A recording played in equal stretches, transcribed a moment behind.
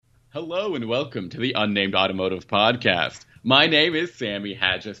Hello and welcome to the Unnamed Automotive Podcast. My name is Sammy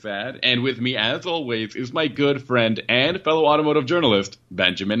Haj-Assad, and with me, as always, is my good friend and fellow automotive journalist,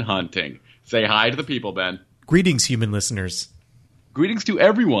 Benjamin Hunting. Say hi to the people, Ben. Greetings, human listeners. Greetings to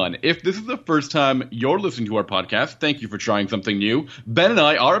everyone. If this is the first time you're listening to our podcast, thank you for trying something new. Ben and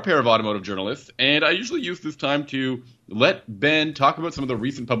I are a pair of automotive journalists, and I usually use this time to let Ben talk about some of the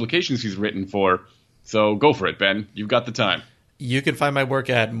recent publications he's written for. So go for it, Ben. You've got the time. You can find my work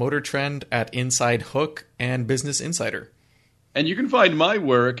at Motor Trend, at Inside Hook, and Business Insider. And you can find my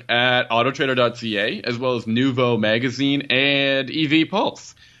work at autotrader.ca, as well as Nuvo Magazine and EV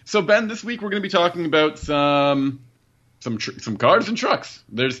Pulse. So, Ben, this week we're going to be talking about some cars and trucks.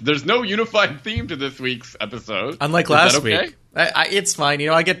 There's no unified theme to this week's episode. Unlike last week. It's fine.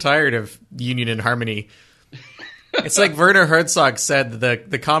 I get tired of union and harmony. It's like Werner Herzog said,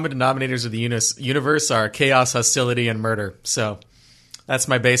 the common denominators of the universe are chaos, hostility, and murder. So that's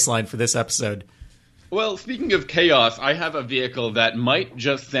my baseline for this episode. Well, speaking of chaos, I have a vehicle that might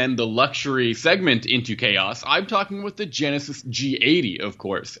just send the luxury segment into chaos. I'm talking with the Genesis G80, of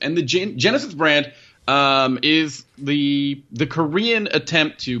course. And the Genesis brand is the Korean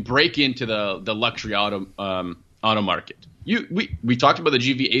attempt to break into the luxury auto market. We talked about the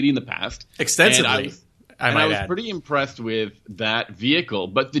GV80 in the past. Extensively. I was pretty impressed with that vehicle.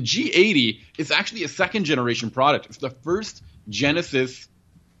 But the G80 is actually a second-generation product. It's the first Genesis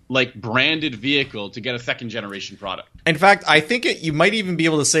branded vehicle to get a second-generation product. In fact, I think you might even be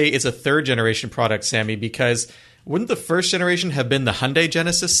able to say it's a third-generation product, Sammy, because wouldn't the first generation have been the Hyundai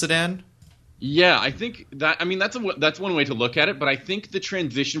Genesis sedan? Yeah, I think that. I mean, that's one way to look at it. But I think the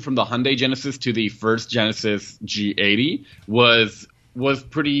transition from the Hyundai Genesis to the first Genesis G80 was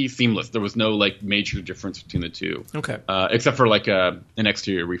pretty seamless. There was no major difference between the two. Okay. Except for an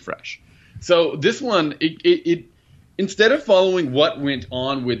exterior refresh. So this one, it instead of following what went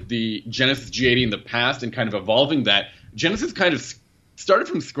on with the Genesis G80 in the past and kind of evolving that, Genesis kind of started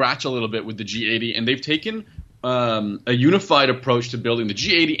from scratch a little bit with the G80, and they've taken a unified approach to building the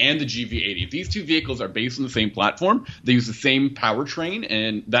G80 and the GV80. These two vehicles are based on the same platform. They use the same powertrain,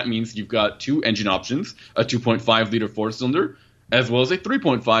 and that means you've got two engine options, a 2.5-liter four-cylinder, as well as a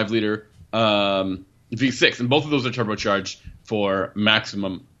 3.5-liter V6. And both of those are turbocharged for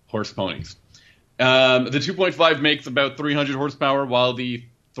maximum horse ponies. The 2.5 makes about 300 horsepower, while the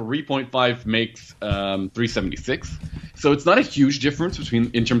 3.5 makes 376. So it's not a huge difference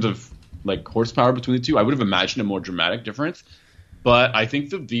in terms of horsepower between the two. I would have imagined a more dramatic difference. But I think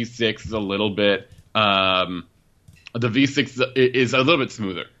the V6 is a little bit the V6 is a little bit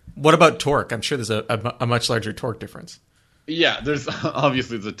smoother. What about torque? I'm sure there's a much larger torque difference. Yeah, there's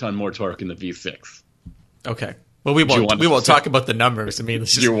a ton more torque in the V6. Okay. Well, we won't talk about the numbers. I mean,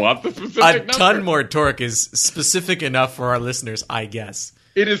 do you want the specific number? A ton more torque is specific enough for our listeners, I guess.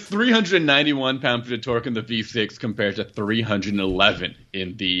 It is 391 pound-feet of torque in the V6 compared to 311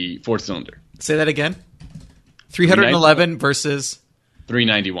 in the four-cylinder. Say that again. 311 versus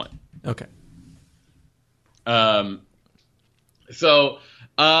 391. Okay. So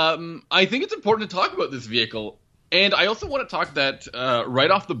I think it's important to talk about this vehicle. And I also want to talk that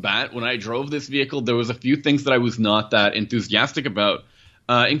right off the bat, when I drove this vehicle, there was a few things that I was not that enthusiastic about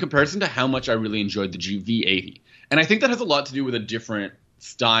in comparison to how much I really enjoyed the GV80. And I think that has a lot to do with a different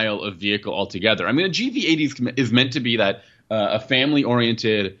style of vehicle altogether. I mean, a GV80 is meant to be that a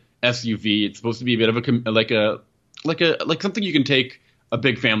family-oriented SUV. It's supposed to be a bit of like something you can take a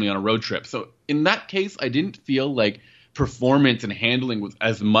big family on a road trip. So in that case, I didn't feel like performance and handling was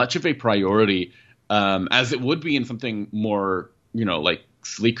as much of a priority as it would be in something more,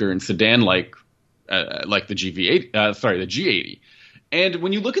 sleeker and sedan-like, like the the G80. And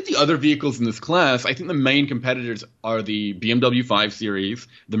when you look at the other vehicles in this class, I think the main competitors are the BMW 5 Series,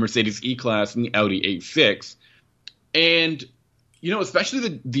 the Mercedes E-Class, and the Audi A6. And,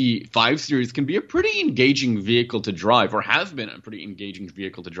 especially the 5 Series can be a pretty engaging vehicle to drive, or has been a pretty engaging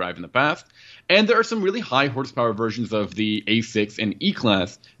vehicle to drive in the past. And there are some really high horsepower versions of the A6 and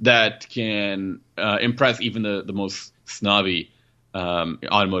E-Class that can impress even the most snobby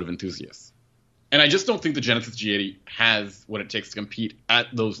automotive enthusiasts. And I just don't think the Genesis G80 has what it takes to compete at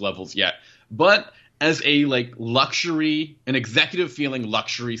those levels yet. But as a luxury, an executive feeling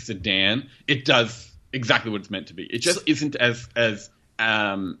luxury sedan, it does exactly what it's meant to be. It just isn't as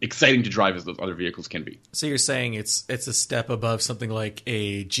exciting to drive as those other vehicles can be. So you're saying it's a step above something like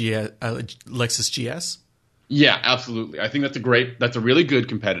a Lexus GS? Yeah, absolutely. I think that's a really good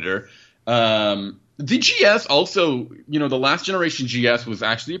competitor. The GS also, the last generation GS was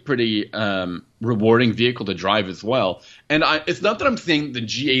actually a pretty rewarding vehicle to drive as well. And it's not that I'm saying the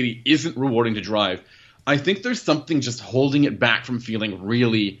G80 isn't rewarding to drive. I think there's something just holding it back from feeling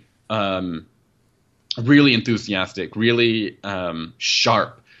really really enthusiastic, really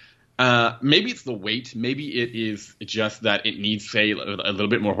sharp. Maybe it's the weight. Maybe it is just that it needs, say, a little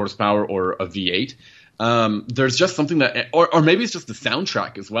bit more horsepower or a V8. There's just something that, or maybe it's just the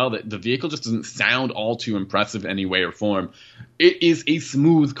soundtrack as well, that the vehicle just doesn't sound all too impressive in any way or form. It is a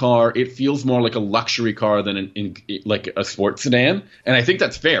smooth car. It feels more like a luxury car than like a sports sedan, and I think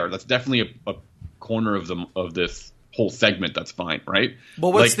that's fair. That's definitely a corner of this whole segment. That's fine, right?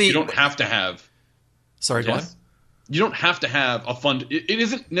 Well, what's you don't have to have. Sorry, go on. You don't have to have a fun. It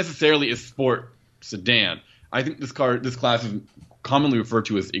isn't necessarily a sport sedan. I think this class is commonly referred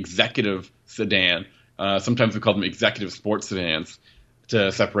to as executive sedan. Sometimes we call them executive sports sedans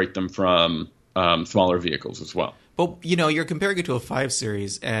to separate them from smaller vehicles as well. But, you're comparing it to a 5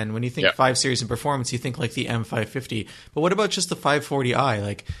 Series, and when you think 5 Series in performance, you think like the M550. But what about just the 540i?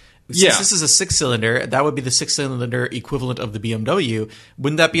 Like, since this is a 6-cylinder, that would be the 6-cylinder equivalent of the BMW.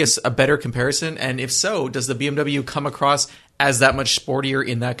 Wouldn't that be a better comparison? And if so, does the BMW come across as that much sportier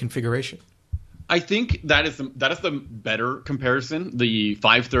in that configuration? I think that is the better comparison, the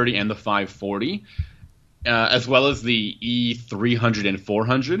 530 and the 540. As well as the E300 and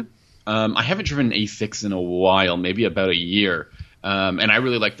 400. I haven't driven an A6 in a while, maybe about a year, and I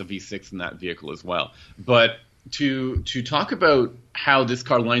really like the V6 in that vehicle as well. But to talk about how this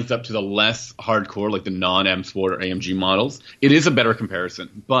car lines up to the less hardcore, like the non-M Sport or AMG models, it is a better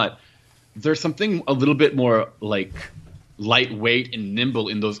comparison. But there's something a little bit more like lightweight and nimble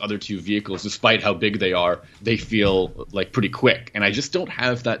in those other two vehicles. Despite how big they are, they feel like pretty quick, and I just don't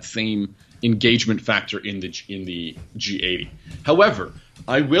have that same engagement factor in the G80. However,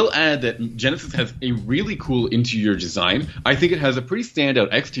 I will add that Genesis has a really cool interior design. I think it has a pretty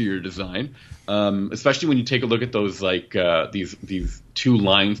standout exterior design, especially when you take a look at those these two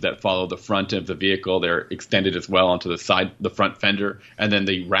lines that follow the front of the vehicle. They're extended as well onto the front fender, and then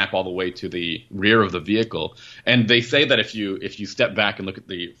they wrap all the way to the rear of the vehicle. And they say that if you step back and look at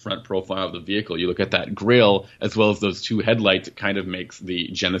the front profile of the vehicle, you look at that grille as well as those two headlights, it kind of makes the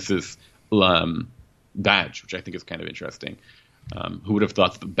Genesis badge, which I think is kind of interesting. Who would have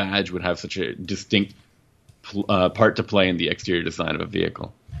thought that the badge would have such a distinct part to play in the exterior design of a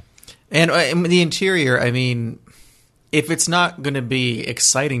vehicle? And the interior, I mean, if it's not going to be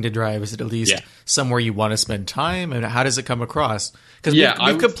exciting to drive, is it at least somewhere you want to spend time? And how does it come across? Because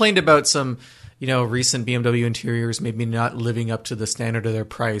we've complained about some, recent BMW interiors maybe not living up to the standard of their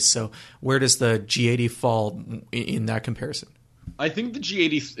price. So where does the G80 fall in that comparison? I think the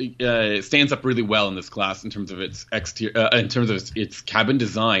G80 stands up really well in this class in terms of its exterior, in terms of its cabin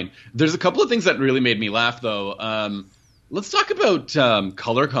design. There's a couple of things that really made me laugh, though. Let's talk about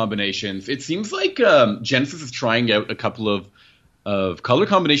color combinations. It seems like Genesis is trying out a couple of color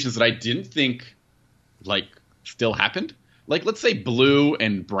combinations that I didn't think still happened. Like, let's say blue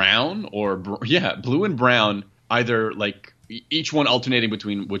and brown, or blue and brown, either each one alternating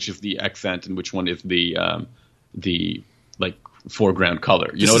between which is the accent and which one is the foreground color.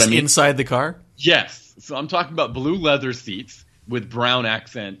 You know what I mean? Inside the car? Yes. So I'm talking about blue leather seats with brown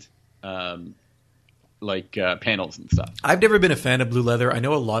accent panels and stuff. I've never been a fan of blue leather. I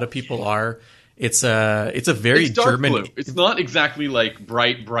know a lot of people are. It's a very German blue. It's not exactly like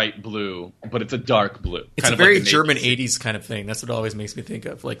bright blue, but it's a dark blue. It's kind a very German 80s kind of thing. That's what always makes me think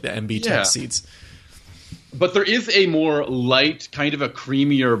of, like the MB Tech seats. But there is a more light, kind of a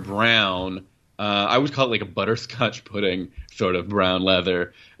creamier brown. I would call it like a butterscotch pudding sort of brown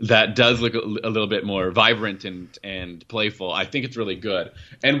leather that does look a little bit more vibrant and playful. I think it's really good.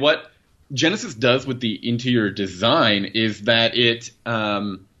 And what Genesis does with the interior design is that it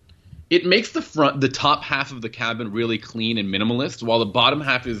makes the top half of the cabin really clean and minimalist, while the bottom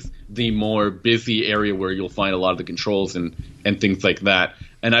half is the more busy area where you'll find a lot of the controls and things like that.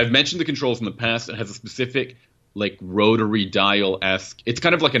 And I've mentioned the controls in the past. It has a specific rotary dial-esque. It's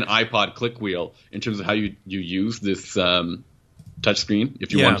kind of like an iPod click wheel in terms of how you use this touchscreen.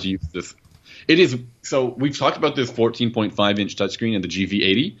 If you wanted to use this, it is. So we've talked about this 14.5-inch touchscreen in the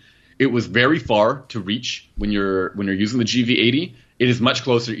GV80. It was very far to reach when you're using the GV80. It is much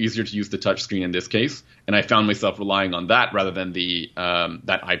closer, easier to use the touchscreen in this case, and I found myself relying on that rather than the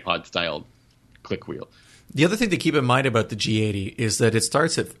that iPod-style click wheel. The other thing to keep in mind about the G80 is that it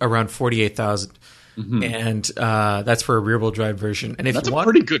starts at around $48,000. Mm-hmm. And that's for a rear-wheel drive version. And that's a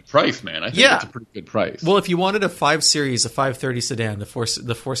pretty good price, man. I think that's a pretty good price. Well, if you wanted a 5 Series, a 530 sedan, the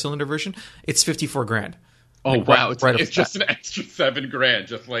four-cylinder version, it's $54,000. Oh wow! It's just an extra $7,000,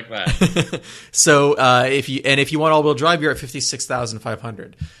 just like that. So if you want all-wheel drive, you're at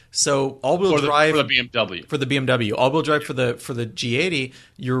 $56,500. So all-wheel drive for the BMW, all-wheel drive for the G80,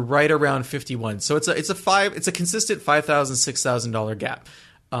 you're right around $51,000. So it's a consistent $5,000, $6,000 gap.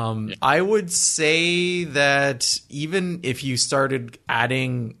 I would say that even if you started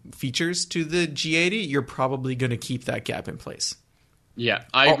adding features to the G80, you're probably going to keep that gap in place. Yeah,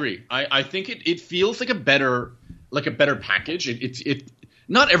 I agree. I think it feels like a better package. It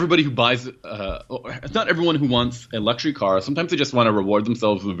not everybody who buys not everyone who wants a luxury car. Sometimes they just want to reward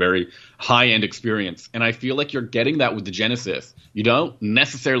themselves with a very high end experience, and I feel like you're getting that with the Genesis. You don't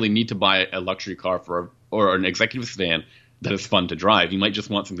necessarily need to buy a luxury car or an executive sedan that is fun to drive. You might just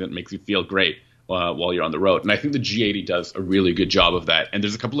want something that makes you feel great while you're on the road. And I think the G80 does a really good job of that. And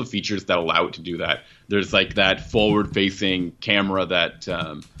there's a couple of features that allow it to do that. There's like that forward-facing camera that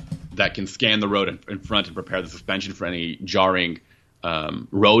can scan the road in front and prepare the suspension for any jarring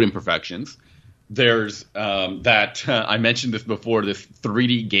road imperfections. There's I mentioned this before, this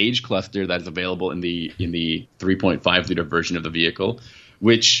 3D gauge cluster that is available in the 3.5 liter version of the vehicle,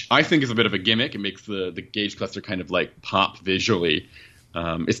 which I think is a bit of a gimmick. It makes the gauge cluster kind of like pop visually.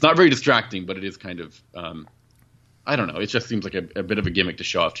 It's not very distracting, but it is kind of, I don't know. It just seems like a bit of a gimmick to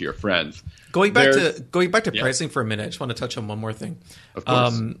show off to your friends. Going back to pricing for a minute, I just want to touch on one more thing. Of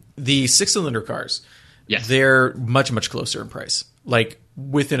course. The 6-cylinder cars, yes, they're much, much closer in price, like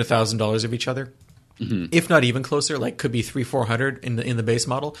within $1,000 of each other. Mm-hmm. If not even closer, like could be $300-400 in the base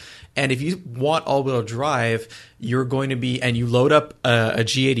model. And if you want all-wheel drive, you're going to be, and you load up a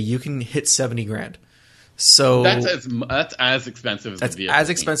G80, you can hit $70,000. So that's as expensive as the vehicle.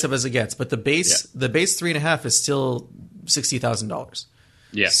 As expensive as it gets. But the base 3.5 is still $60,000.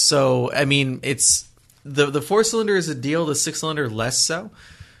 Yeah. So I mean, it's the 4-cylinder is a deal. The 6-cylinder less so.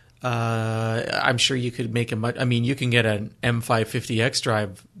 I'm sure you could make you can get an M550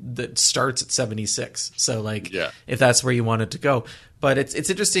 xDrive that starts at 76. So if that's where you want it to go. But it's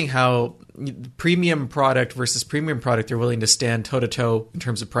interesting how premium product versus premium product, they're willing to stand toe to toe in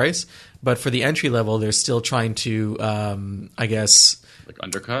terms of price. But for the entry level, they're still trying to, I guess, like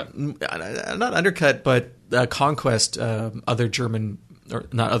undercut, not undercut, but conquest other German, or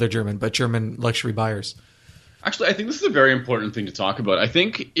not other German, but German luxury buyers. Actually, I think this is a very important thing to talk about. I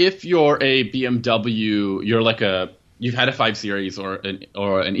think if you're a BMW, you've had a 5 Series or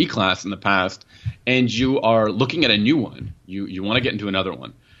an E-Class in the past, and you are looking at a new one. You want to get into another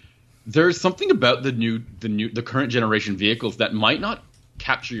one. There's something about the current generation vehicles that might not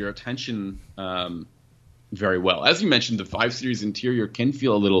capture your attention very well. As you mentioned, the 5 Series interior can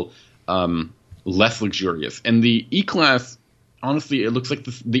feel a little less luxurious, and the E-Class. Honestly, it looks like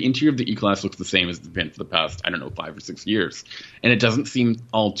the interior of the E-Class looks the same as it's been for the past, 5 or 6 years. And it doesn't seem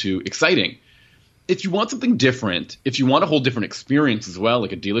all too exciting. If you want something different, if you want a whole different experience as well,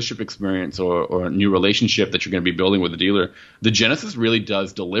 like a dealership experience or a new relationship that you're going to be building with a dealer, the Genesis really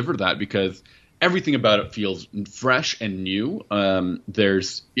does deliver that because everything about it feels fresh and new. And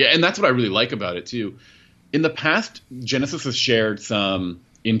that's what I really like about it too. In the past, Genesis has shared some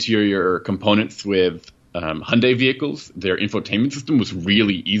interior components with Hyundai vehicles. Their infotainment system was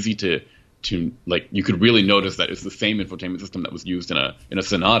really easy to you could really notice that it's the same infotainment system that was used in a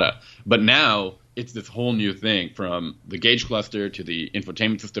Sonata. But now it's this whole new thing, from the gauge cluster to the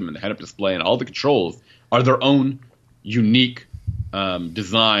infotainment system and the head-up display, and all the controls are their own unique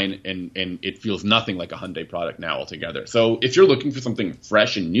design, and it feels nothing like a Hyundai product now altogether. So if you're looking for something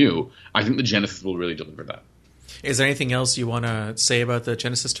fresh and new, I think the Genesis will really deliver that. Is there anything else you want to say about the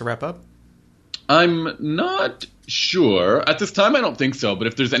Genesis to wrap up? I'm not sure. At this time, I don't think so. But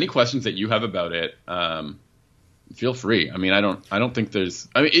if there's any questions that you have about it, feel free. I mean, I don't think there's.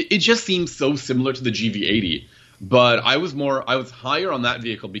 I mean, it just seems so similar to the GV80. But I was higher on that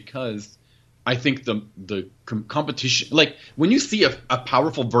vehicle because I think the competition. Like when you see a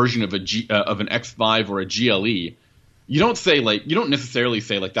powerful version of an X5 or a GLE, you don't necessarily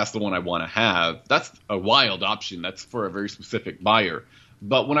say that's the one I want to have. That's a wild option. That's for a very specific buyer.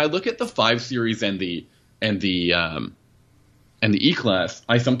 But when I look at the 5 Series and the E-Class,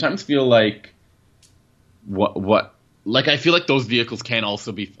 I sometimes feel like I feel like those vehicles can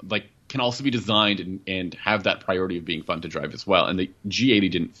also be designed and have that priority of being fun to drive as well. And the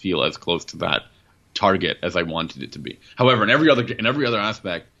G80 didn't feel as close to that target as I wanted it to be. However, in every other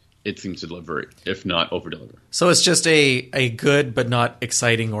aspect, it seems to deliver, if not over deliver. So it's just a good but not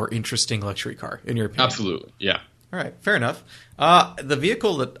exciting or interesting luxury car, in your opinion? Absolutely, yeah. All right, fair enough. The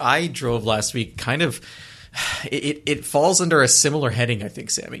vehicle that I drove last week kind of it falls under a similar heading, I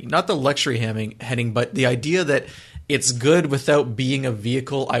think, Sammy. Not the luxury heading, but the idea that it's good without being a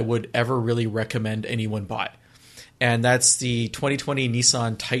vehicle I would ever really recommend anyone buy. And that's the 2020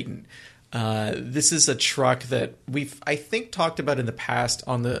 Nissan Titan. This is a truck that we've, I think, talked about in the past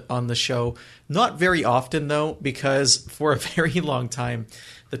on the show. Not very often, though, because for a very long time,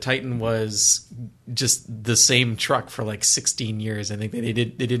 the Titan was just the same truck for like 16 years. I think they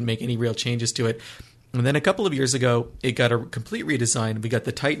didn't make any real changes to it. And then a couple of years ago, it got a complete redesign. We got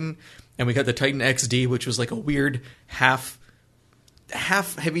the Titan, and we got the Titan XD, which was like a weird half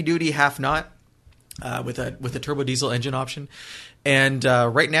heavy duty, half not, with a turbo diesel engine option. And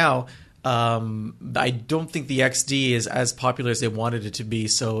right now, I don't think the XD is as popular as they wanted it to be.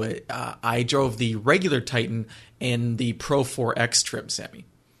 So I drove the regular Titan in the Pro 4X trim, Sammy.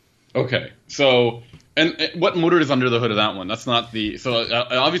 Okay, so and what motor is under the hood of that one? That's not the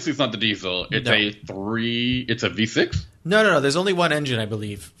obviously it's not the diesel. It's It's a V6. No. There's only one engine, I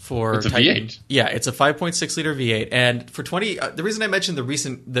believe, for it's a Titan. V8. Yeah, it's a 5.6 liter V8, and for 20. The reason I mentioned the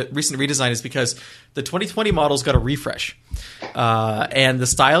recent redesign is because the 2020 model's got a refresh, and the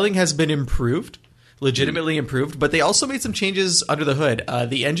styling has been improved. Legitimately improved, but they also made some changes under the hood.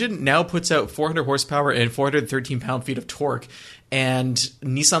 The engine now puts out 400 horsepower and 413 pound-feet of torque, and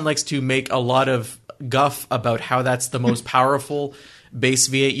Nissan likes to make a lot of guff about how that's the most powerful base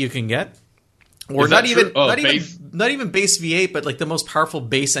V8 you can get. Or not even base V8, but like the most powerful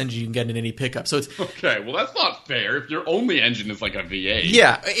base engine you can get in any pickup. So it's okay. Well, that's not fair. If your only engine is like a V8,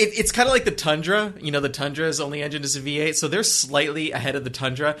 yeah, it's kind of like the Tundra. You know, the Tundra's only engine is a V8, so they're slightly ahead of the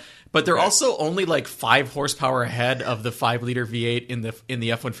Tundra, but they're also only like 5 horsepower ahead of the 5 liter V8 in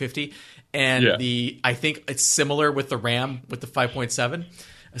the F-150, and I think it's similar with the Ram with the 5.7.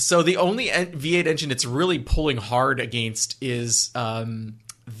 So the only V8 engine it's really pulling hard against is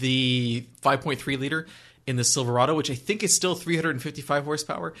the 5.3 liter in the Silverado, which I think is still 355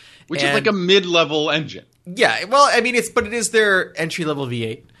 horsepower, which is like a mid-level engine. Yeah, well, I mean, it is their entry-level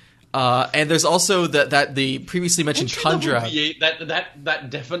V8. And there's also the previously mentioned Tundra. V8, that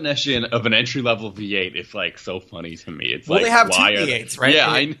definition of an entry-level V8 is like so funny to me. It's they have 2 V8s, right? Yeah,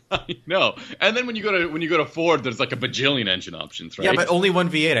 I know. And then when you go to Ford, there's like a bajillion engine options, right? Yeah, but only one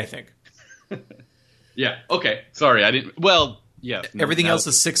V8, I think. Yeah. Okay. Sorry, I didn't. Well. Yes. Everything else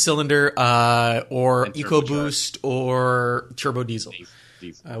is 6-cylinder or EcoBoost or turbo diesel,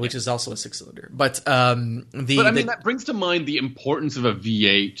 which is also a 6-cylinder. But I mean that brings to mind the importance of a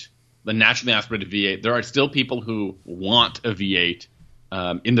V8, the naturally aspirated V8. There are still people who want a V8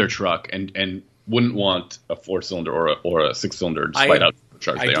 in their truck and wouldn't want a 4-cylinder or a 6-cylinder, despite how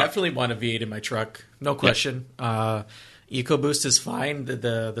charged they are. I definitely want a V8 in my truck, no question. Yeah. EcoBoost is fine.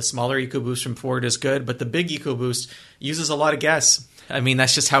 The smaller EcoBoost from Ford is good, but the big EcoBoost uses a lot of gas. I mean,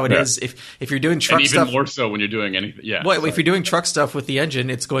 that's just how it is. If you're doing truck and stuff, even more so when you're doing anything. Yeah. Well, if you're doing truck stuff with the engine,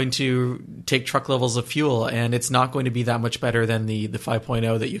 it's going to take truck levels of fuel, and it's not going to be that much better than the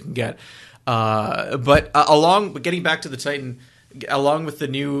 5.0 that you can get. But getting back to the Titan, along with the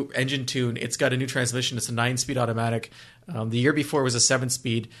new engine tune, it's got a new transmission. It's a 9-speed automatic. The year before was a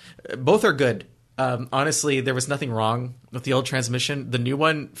 7-speed. Both are good. Honestly, there was nothing wrong with the old transmission. The new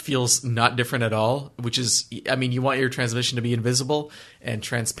one feels not different at all, which is, I mean, you want your transmission to be invisible and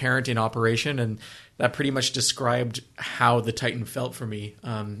transparent in operation, and that pretty much described how the Titan felt for me.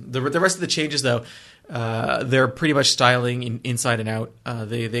 The rest of the changes, though, they're pretty much styling inside and out.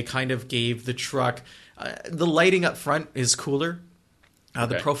 They kind of gave the truck the lighting up front is cooler.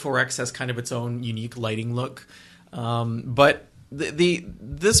 The Pro 4X has kind of its own unique lighting look, but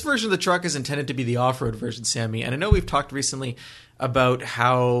this version of the truck is intended to be the off-road version, Sammy. And I know we've talked recently about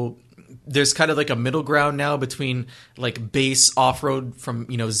how there's kind of like a middle ground now between like base off-road from,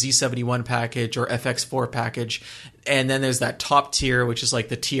 Z71 package or FX4 package, and then there's that top tier, which is like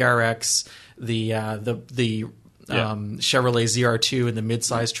the TRX, the Chevrolet ZR2 and the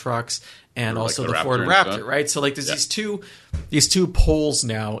mid-size trucks, and also the Ford Raptor, right? So like there's these two poles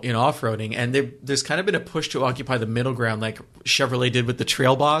now in off-roading, and there's kind of been a push to occupy the middle ground, like Chevrolet did with the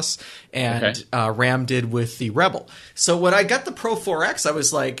Trail Boss and Ram did with the Rebel. So when I got the Pro 4X, I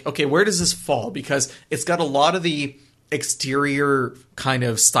was like, okay, where does this fall? Because it's got a lot of the exterior kind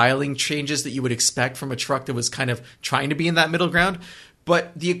of styling changes that you would expect from a truck that was kind of trying to be in that middle ground,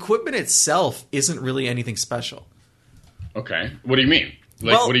 but the equipment itself isn't really anything special. Okay, what do you mean?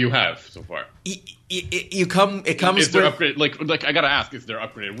 What do you have so far? It comes. Is there upgraded? Like I gotta ask, is there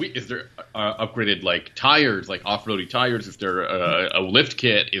upgraded? Is there upgraded like tires, like off-roady tires? Is there a lift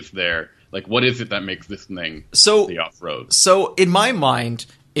kit? Is there what is it that makes this thing the off-road? So in my mind,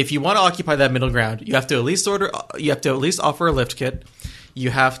 if you want to occupy that middle ground, you have to at least offer a lift kit. You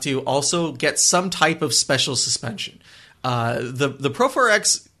have to also get some type of special suspension. The Pro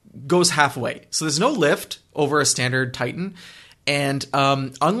 4X goes halfway, so there's no lift over a standard Titan. And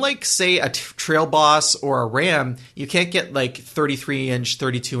unlike, say, a Trail Boss or a Ram, you can't get like 33-inch,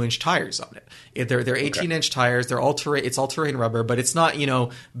 32-inch tires on it. They're 18-inch tires. They're it's all-terrain rubber, but it's not,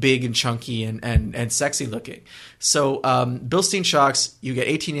 big and chunky and sexy looking. So Bilstein shocks, you get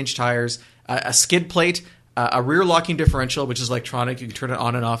 18-inch tires, a skid plate, a rear locking differential, which is electronic. You can turn it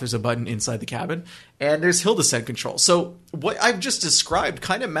on and off. There's a button inside the cabin. And there's hill descent control. So what I've just described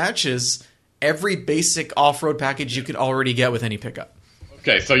kind of matches every basic off-road package you could already get with any pickup.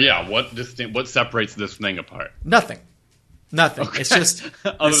 Okay, so yeah, what separates this thing apart? Nothing. Okay. It's just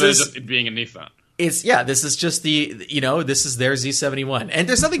other than just it being a Nissan. This is just this is their Z71, and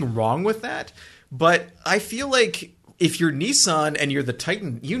there's nothing wrong with that. But I feel like if you're Nissan and you're the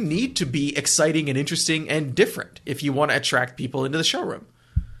Titan, you need to be exciting and interesting and different if you want to attract people into the showroom.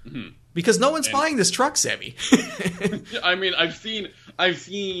 Mm-hmm. Because no one's buying this truck, Sammy. I mean, I've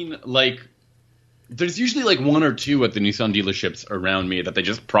seen like. There's usually like one or two at the Nissan dealerships around me that they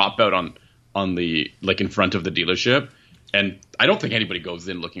just prop out on the like in front of the dealership, and I don't think anybody goes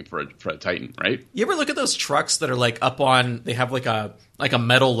in looking for a Titan, right? You ever look at those trucks that are like up on? They have like a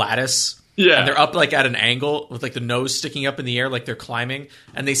metal lattice, and they're up like at an angle with like the nose sticking up in the air, like they're climbing,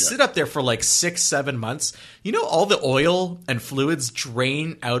 and they sit up there for like 6-7 months. All the oil and fluids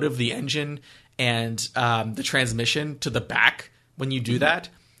drain out of the engine and the transmission to the back when you do that.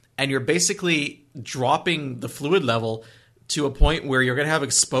 And you're basically dropping the fluid level to a point where you're going to have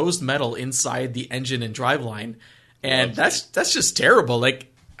exposed metal inside the engine and driveline. And that's just terrible.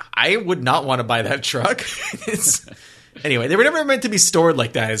 Like, I would not want to buy that truck. Anyway, they were never meant to be stored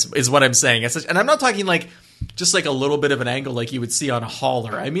like that is what I'm saying. And I'm not talking like just like a little bit of an angle like you would see on a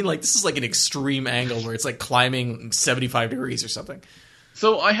hauler. I mean, like, this is like an extreme angle where it's like climbing 75 degrees or something.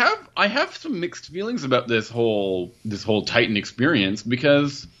 So I have some mixed feelings about this whole Titan experience,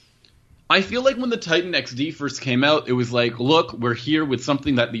 because I feel like when the Titan XD first came out, it was like, look, we're here with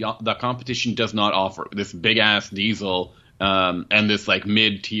something that the competition does not offer. This big ass diesel and this like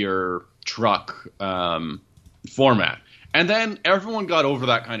mid-tier truck format. And then everyone got over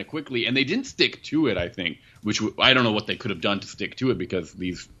that kind of quickly, and they didn't stick to it, I think, which I don't know what they could have done to stick to it, because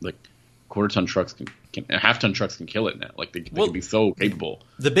these like quarter-ton trucks half-ton trucks can kill it now. Like they can be so capable.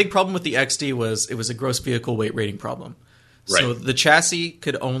 The big problem with the XD was it was a gross vehicle weight rating problem. Right. So the chassis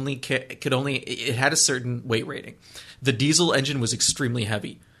could only it had a certain weight rating. The diesel engine was extremely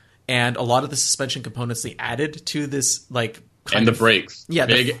heavy, and a lot of the suspension components they added to this like and the brakes,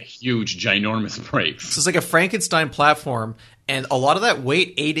 big, huge, ginormous brakes. So it's like a Frankenstein platform, and a lot of that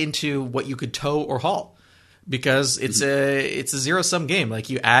weight ate into what you could tow or haul, because it's a zero-sum game.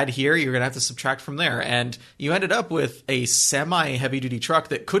 Like, you add here, you're gonna have to subtract from there, and you ended up with a semi heavy-duty truck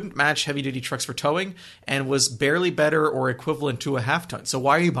that couldn't match heavy-duty trucks for towing and was barely better or equivalent to a half-ton. So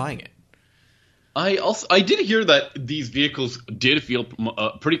why are you buying it? I did hear that these vehicles did feel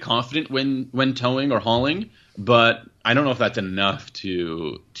pretty confident when towing or hauling, but I don't know if that's enough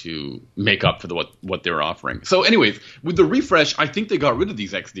to make up for what they were offering. So anyways, with the refresh, I think they got rid of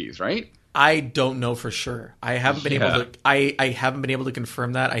these XDs, right? I don't know for sure. I haven't been able to. I haven't been able to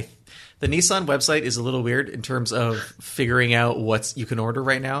confirm that. The Nissan website is a little weird in terms of figuring out what you can order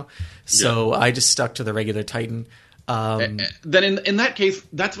right now. So I just stuck to the regular Titan. Then in that case,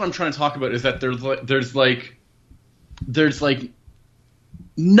 that's what I'm trying to talk about. Is that there's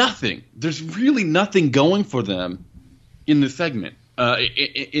nothing. There's really nothing going for them in this segment.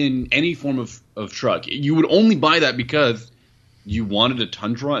 In any form of truck, you would only buy that because you wanted a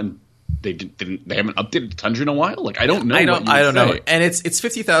Tundra, and they haven't updated the Tundra in a while. Like, I don't know. I don't know. And it's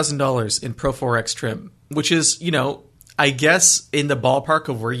 $50,000 in Pro 4X trim, which is, I guess in the ballpark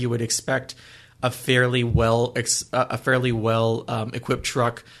of where you would expect a fairly well equipped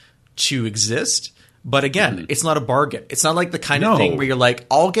truck to exist. But again, it's not a bargain. It's not like the kind of thing where you're like,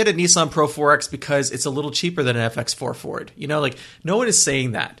 I'll get a Nissan Pro 4X because it's a little cheaper than an FX4 Ford. Like, no one is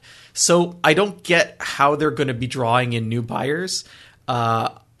saying that. So I don't get how they're going to be drawing in new buyers.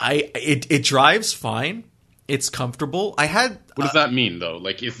 It drives fine. It's comfortable. What does that mean, though?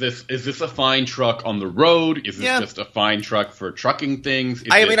 Like, is this a fine truck on the road? Is this just a fine truck for trucking things?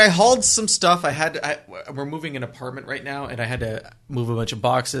 I hauled some stuff. We're moving an apartment right now, and I had to move a bunch of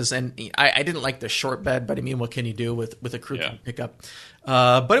boxes. And I didn't like the short bed, but I mean, what can you do with a crew pickup?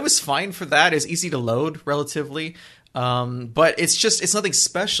 But it was fine for that. It's easy to load relatively. But it's nothing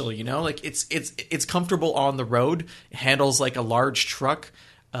special, Like, it's comfortable on the road. It handles like a large truck.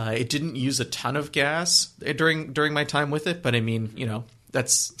 It didn't use a ton of gas during my time with it, but I mean,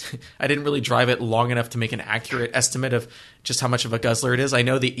 I didn't really drive it long enough to make an accurate estimate of just how much of a guzzler it is. I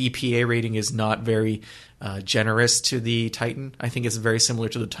know the EPA rating is not very generous to the Titan. I think it's very similar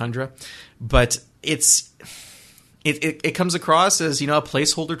to the Tundra, but it comes across as, a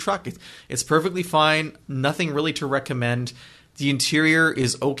placeholder truck. It's perfectly fine. Nothing really to recommend. The interior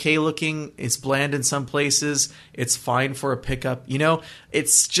is okay looking. It's bland in some places. It's fine for a pickup.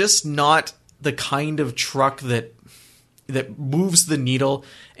 It's just not the kind of truck that moves the needle.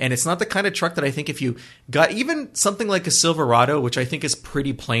 And it's not the kind of truck that I think if you got even something like a Silverado, which I think is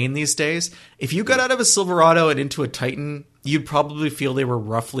pretty plain these days, if you got out of a Silverado and into a Titan, you'd probably feel they were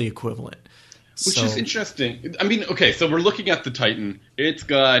roughly equivalent. Which is interesting. I mean, okay, so we're looking at the Titan. It's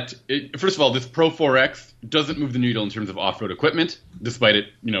got, first of all, this Pro 4X doesn't move the needle in terms of off-road equipment, despite it,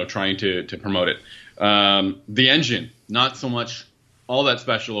 trying to promote it. The engine, not so much all that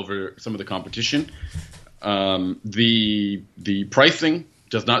special over some of the competition. The pricing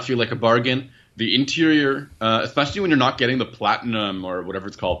does not feel like a bargain. The interior, especially when you're not getting the Platinum or whatever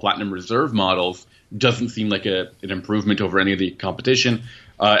it's called, Platinum Reserve models, doesn't seem like an improvement over any of the competition.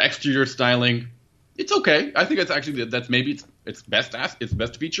 Exterior styling, it's okay. I think that's maybe its best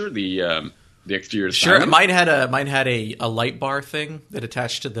feature, the exterior styling. Sure, mine had a light bar thing that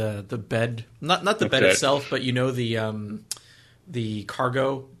attached to the bed, not the bed itself, but the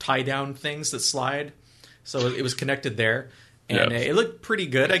cargo tie down things that slide. So it was connected there, and it looked pretty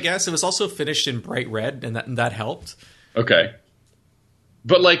good. I guess it was also finished in bright red, and that helped. Okay,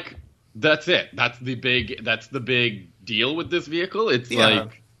 but like that's it. That's the big deal with this vehicle. It's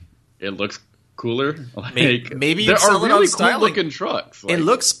like it looks cooler. Like maybe there are really cool looking trucks. It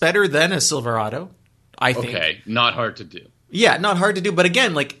looks better than a Silverado, I think. Okay, not hard to do. Yeah, not hard to do, but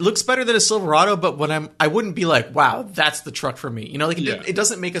again, like it looks better than a Silverado. But I wouldn't be like, wow, that's the truck for me. It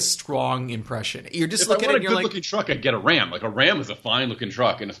doesn't make a strong impression. You're just looking at it. If I want a good-looking truck, I'd get a Ram. Like a Ram is a fine-looking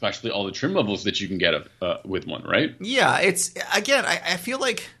truck, and especially all the trim levels that you can get with one, right? Yeah, it's again, I feel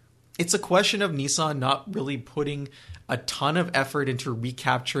like it's a question of Nissan not really putting a ton of effort into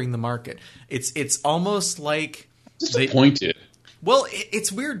recapturing the market. It's almost like disappointed. Well,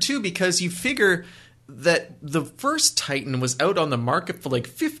 it's weird too because you figure that the first Titan was out on the market for like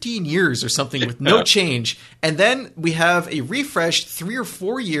 15 years or something with no change. And then we have a refresh 3 or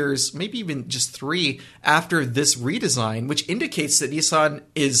 4 years, maybe even just 3 after this redesign, which indicates that Nissan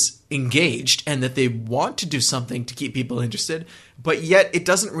is engaged and that they want to do something to keep people interested, but yet it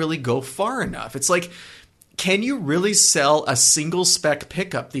doesn't really go far enough. It's like, can you really sell a single spec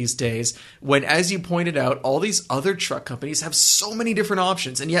pickup these days when, as you pointed out, all these other truck companies have so many different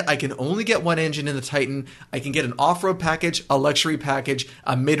options, and yet I can only get one engine in the Titan. I can get an off-road package, a luxury package,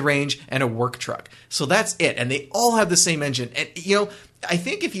 a mid-range, and a work truck. So that's it, and they all have the same engine. And, I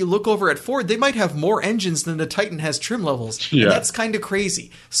think if you look over at Ford, they might have more engines than the Titan has trim levels. Yeah. And that's kind of crazy.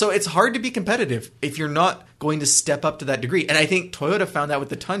 So it's hard to be competitive if you're not going to step up to that degree. And I think Toyota found that with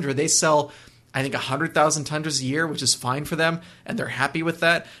the Tundra. They sell, I think, 100,000 Tundras a year, which is fine for them, and they're happy with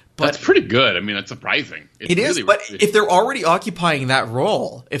that. But that's pretty good. I mean, it's surprising. It is, really, but if they're already occupying that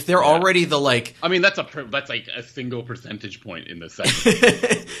role, if they're already the like, I mean, that's like a single percentage point in the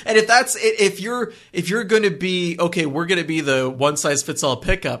segment. And if you're going to be okay, we're going to be the one size fits all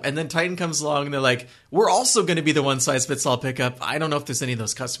pickup, and then Titan comes along and they're like, we're also going to be the one size fits all pickup. I don't know if there's any of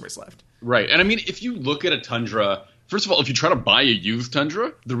those customers left. Right, and I mean, if you look at a Tundra. First of all, if you try to buy a used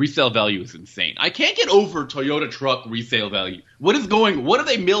Tundra, the resale value is insane. I can't get over Toyota truck resale value. What are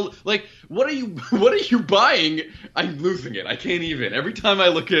they what are you buying? I'm losing it. I can't even. Every time I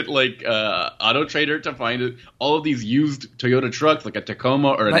look at Auto Trader to find it, all of these used Toyota trucks, like a Tacoma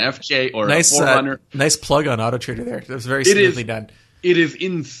or an FJ or a 4Runner. Nice plug on Auto Trader there. That was very smoothly done. It is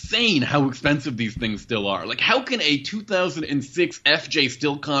insane how expensive these things still are. Like, how can a 2006 FJ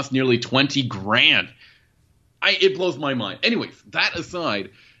still cost nearly $20,000? It blows my mind. Anyways, that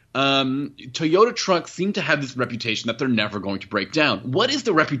aside, Toyota trucks seem to have this reputation that they're never going to break down. What is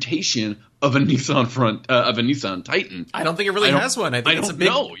the reputation of a Nissan Titan? I don't think it really has one. I think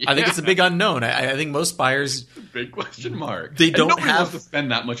it's a big unknown. I think most buyers, it's a big question mark. Nobody wants to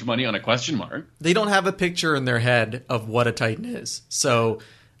spend that much money on a question mark. They don't have a picture in their head of what a Titan is. So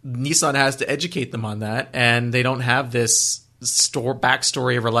Nissan has to educate them on that, and they don't have this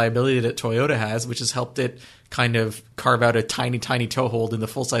backstory of reliability that Toyota has, which has helped it kind of carve out a tiny toehold in the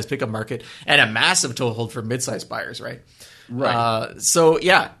full-size pickup market and a massive toehold for mid-size buyers, right? Right. So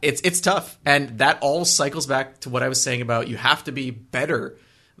yeah, it's tough, and that all cycles back to what I was saying about you have to be better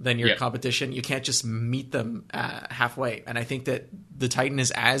than your competition. You can't just meet them halfway. And I think that the Titan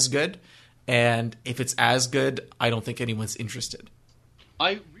is as good, and if it's as good, I don't think anyone's interested.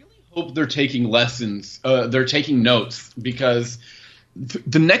 I really hope they're taking lessons. They're taking notes, because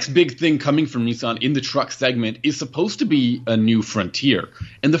the next big thing coming from Nissan in the truck segment is supposed to be a new Frontier.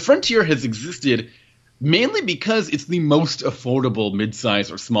 And the Frontier has existed mainly because it's the most affordable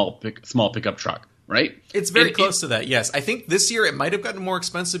midsize or small pickup truck, right? It's very close to that, yes. I think this year it might have gotten more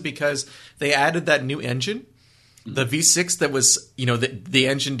expensive because they added that new engine, the V6 that was, the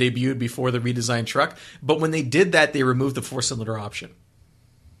engine debuted before the redesigned truck. But when they did that, they removed the 4-cylinder option.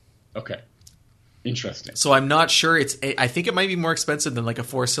 Okay. Interesting. So I'm not sure. I think it might be more expensive than like a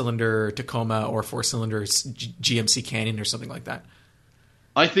 4-cylinder Tacoma or 4-cylinder GMC Canyon or something like that.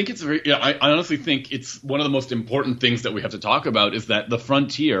 I think it's I honestly think it's one of the most important things that we have to talk about is that the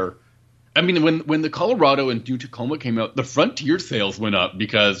Frontier. I mean, when the Colorado and new Tacoma came out, the Frontier sales went up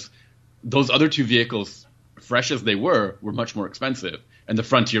because those other two vehicles, fresh as they were much more expensive, and the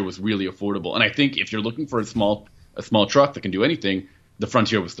Frontier was really affordable. And I think if you're looking for a small truck that can do anything, the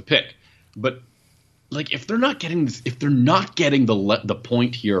Frontier was the pick. But like, if they're not getting the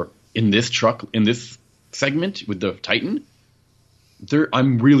point here in this truck, in this segment with the Titan,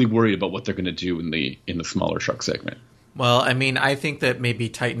 I'm really worried about what they're going to do in the smaller truck segment. Well, I mean, I think that maybe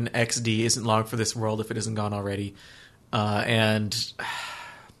Titan XD isn't long for this world if it isn't gone already.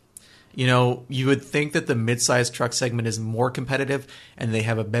 You would think that the mid-sized truck segment is more competitive and they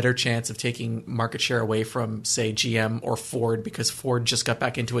have a better chance of taking market share away from, say, GM or Ford, because Ford just got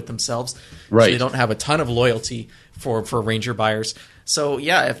back into it themselves. Right. So they don't have a ton of loyalty for Ranger buyers. So,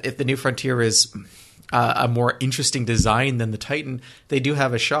 yeah, if the new Frontier is a more interesting design than the Titan, they do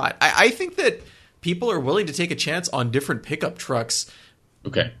have a shot. I think that people are willing to take a chance on different pickup trucks.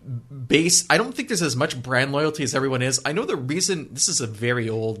 Okay. I don't think there's as much brand loyalty as everyone is. I know the reason, this is a very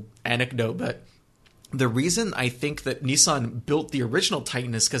old anecdote, but the reason I think that Nissan built the original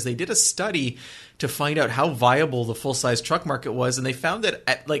Titan is because they did a study to find out how viable the full-size truck market was, and they found that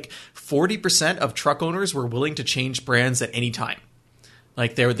at like 40% of truck owners were willing to change brands at any time.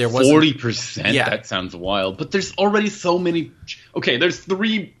 Like there was 40%. Yeah. That sounds wild. But there's already so many. Okay, there's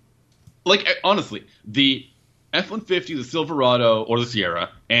three. Like, honestly, the F-150, the Silverado, or the Sierra,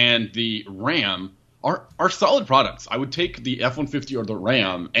 and the Ram are solid products. I would take the F-150 or the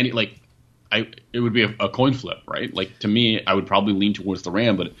Ram, and it would be a coin flip, right? Like, to me, I would probably lean towards the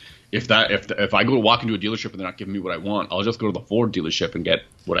Ram, but if I go to walk into a dealership and they're not giving me what I want, I'll just go to the Ford dealership and get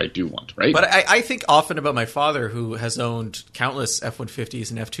what I do want, right? But I think often about my father, who has owned countless F-150s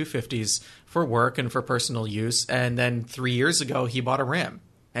and F-250s for work and for personal use, and then 3 years ago, he bought a Ram.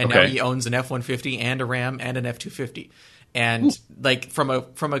 And now he owns an F-150 and a Ram and an F-250. And like from a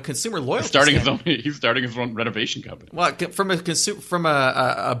consumer loyalty he's starting his own renovation company. Well, from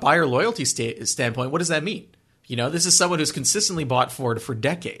a buyer loyalty standpoint, what does that mean? This is someone who's consistently bought Ford for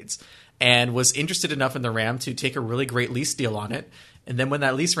decades and was interested enough in the Ram to take a really great lease deal on it. And then when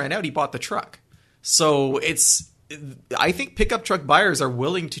that lease ran out, he bought the truck. So I think pickup truck buyers are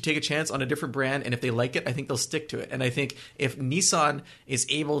willing to take a chance on a different brand, and if they like it, I think they'll stick to it. And I think if Nissan is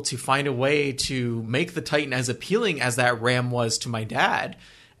able to find a way to make the Titan as appealing as that Ram was to my dad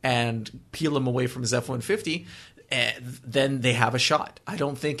and peel him away from his F-150, then they have a shot. I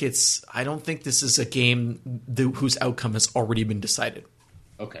don't think this is a game whose outcome has already been decided.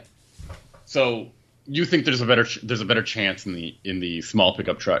 Okay, so you think there's a better chance in the small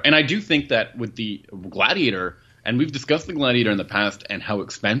pickup truck, and I do think that with the Gladiator. And we've discussed the Gladiator in the past and how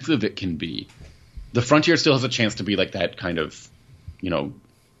expensive it can be. The Frontier still has a chance to be like that kind of,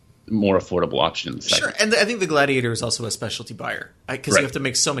 more affordable option. Sure, and I think the Gladiator is also a specialty buyer because you have to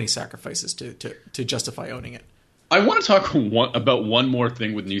make so many sacrifices to justify owning it. I want to talk about one more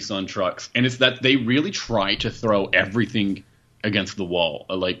thing with Nissan trucks, and it's that they really try to throw everything against the wall,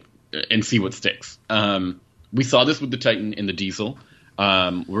 and see what sticks. We saw this with the Titan in the diesel.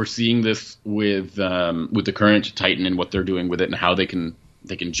 We're seeing this with the current Titan and what they're doing with it and how they can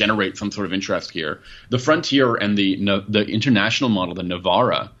generate some sort of interest here. The Frontier and the international model, the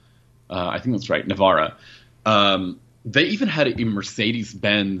Navara, I think that's right, Navara. They even had a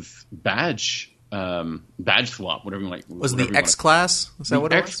Mercedes-Benz badge swap, whatever you like. Was it the X Class? Was that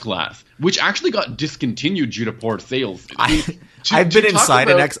what it was? X Class, which actually got discontinued due to poor sales. I've been inside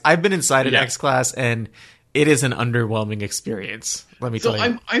an X Class, and it is an underwhelming experience. Let me tell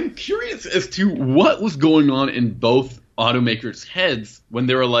you. I'm curious as to what was going on in both automakers' heads when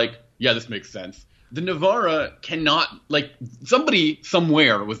they were like, "Yeah, this makes sense." The Navara cannot, somebody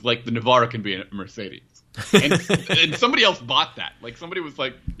somewhere was like, the Navara can be a Mercedes. And somebody else bought that. Like, somebody was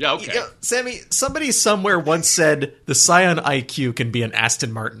like, yeah, okay. Sammy, somebody somewhere once said the Scion IQ can be an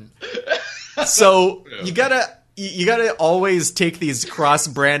Aston Martin. So you gotta always take these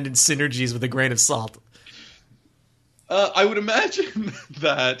cross-branded synergies with a grain of salt. I would imagine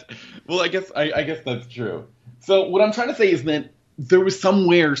that. Well, I guess that's true. So what I'm trying to say is that there was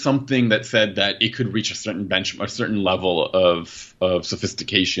something that said that it could reach a certain level of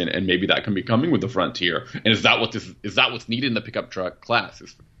sophistication, and maybe that can be coming with the Frontier. And is that what's needed in the pickup truck class?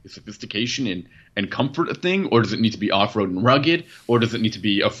 Is sophistication and comfort a thing, or does it need to be off-road and rugged, or does it need to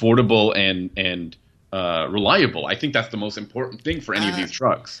be affordable and reliable? I think that's the most important thing for any of these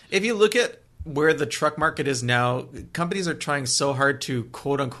trucks. If you look at where the truck market is now, companies are trying so hard to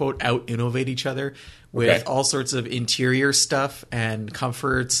quote unquote out innovate each other with all sorts of interior stuff and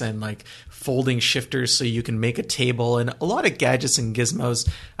comforts and like folding shifters so you can make a table and a lot of gadgets and gizmos.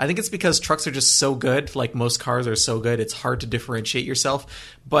 I think it's because trucks are just so good, like most cars are so good, it's hard to differentiate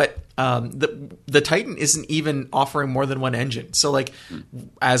yourself. But the Titan isn't even offering more than one engine. So like,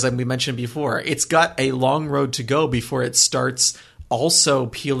 as we mentioned before, it's got a long road to go before it starts also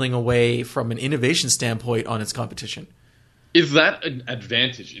peeling away from an innovation standpoint on its competition. Is that an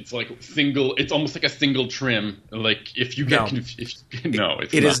advantage? It's like it's almost like a single trim. Like if you get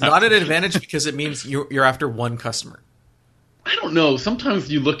it is not an advantage because it means you're after one customer. I don't know.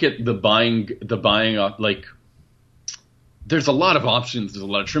 Sometimes you look at the buying like there's a lot of options. There's a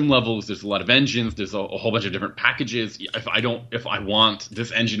lot of trim levels. There's a lot of engines. There's a whole bunch of different packages. If I want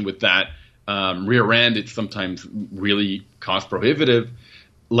this engine with that rear end, it's sometimes really cost prohibitive.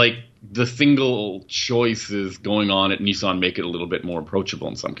 Like the single choices going on at Nissan make it a little bit more approachable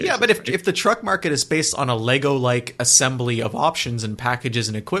in some cases. Yeah, but if the truck market is based on a Lego-like assembly of options and packages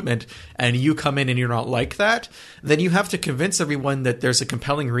and equipment, and you come in and you're not like that, then you have to convince everyone that there's a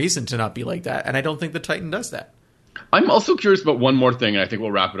compelling reason to not be like that. And I don't think the Titan does that. I'm also curious about one more thing, and I think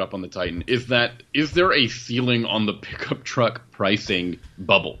we'll wrap it up on the Titan, is there a ceiling on the pickup truck pricing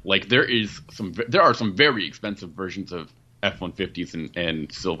bubble? Like there are some very expensive versions of F-150s and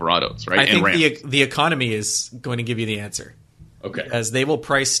Silverados, right? I think the economy is going to give you the answer. Okay. As they will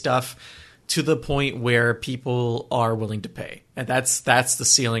price stuff to the point where people are willing to pay. And that's the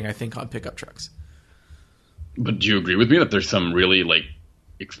ceiling, I think, on pickup trucks. But do you agree with me that there's some really like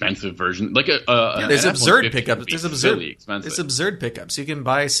expensive version, like there's absurd pickups. There's absurd pickups. You can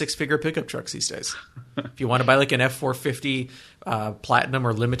buy 6-figure pickup trucks these days. If you want to buy like an F450 Platinum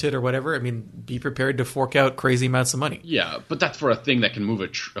or Limited or whatever, I mean, be prepared to fork out crazy amounts of money. Yeah, but that's for a thing that can move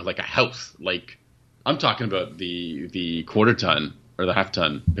like a house. Like I'm talking about the quarter ton or the half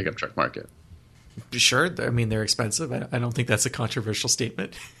ton pickup truck market. Sure, I mean they're expensive. I don't think that's a controversial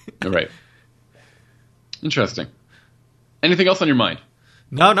statement. Right. Interesting. Anything else on your mind?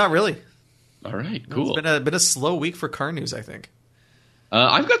 No, not really. All right, cool. It's been a slow week for car news, I think.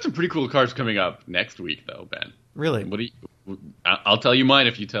 I've got some pretty cool cars coming up next week, though, Ben. Really? I'll tell you mine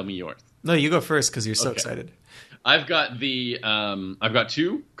if you tell me yours. No, you go first because you're so excited. I've got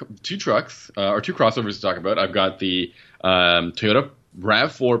two trucks or two crossovers to talk about. I've got the Toyota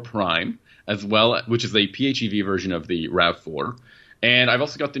RAV4 Prime as well, which is a PHEV version of the RAV4. And I've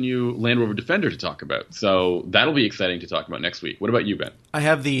also got the new Land Rover Defender to talk about. So that'll be exciting to talk about next week. What about you, Ben? I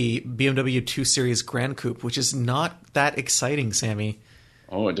have the BMW 2 Series Grand Coupe, which is not that exciting, Sammy.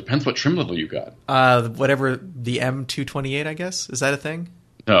 Oh, it depends what trim level you got. Whatever, the M228, I guess? Is that a thing?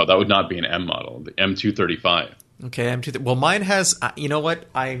 No, that would not be an M model. The M235. Okay, M2. Well, mine has, you know what?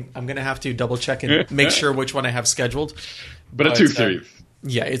 I'm going to have to double check and make sure which one I have scheduled. But a 2 Series.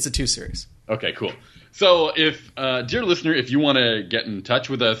 Yeah, it's a 2 Series. Okay, cool. So if, dear listener, if you want to get in touch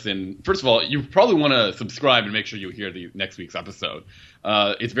with us, and first of all, you probably want to subscribe and make sure you hear the next week's episode.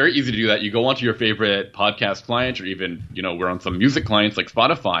 It's very easy to do that. You go onto your favorite podcast client, or even, we're on some music clients like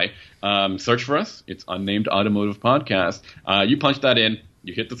Spotify. Search for us. It's Unnamed Automotive Podcast. You punch that in,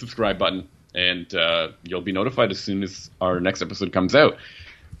 you hit the subscribe button, and you'll be notified as soon as our next episode comes out.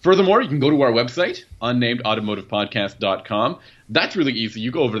 Furthermore, you can go to our website, unnamedautomotivepodcast.com. That's really easy.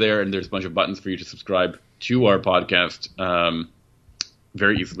 You go over there, and there's a bunch of buttons for you to subscribe to our podcast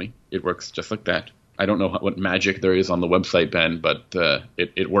very easily. It works just like that. I don't know what magic there is on the website, Ben, but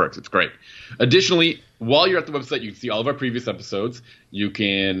it works. It's great. Additionally, while you're at the website, you can see all of our previous episodes. You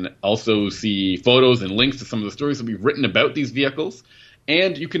can also see photos and links to some of the stories that we've written about these vehicles.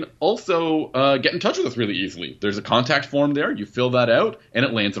 And you can also get in touch with us really easily. There's a contact form there. You fill that out, and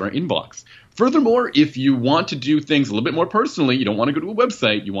it lands in our inbox. Furthermore, if you want to do things a little bit more personally, you don't want to go to a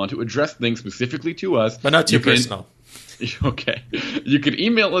website, you want to address things specifically to us. But not too personal. Okay. You can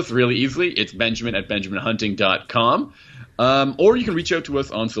email us really easily. It's benjamin@benjaminhunting.com. Or you can reach out to us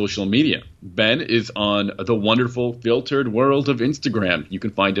on social media. Ben is on the wonderful filtered world of Instagram. You can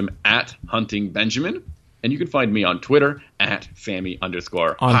find him at HuntingBenjamin. And you can find me on Twitter at Sammy_.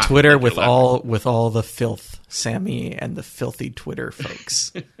 On Twitter with all the filth, Sammy and the filthy Twitter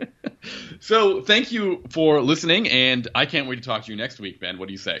folks. So thank you for listening, and I can't wait to talk to you next week, Ben. What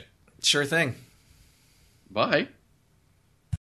do you say? Sure thing. Bye.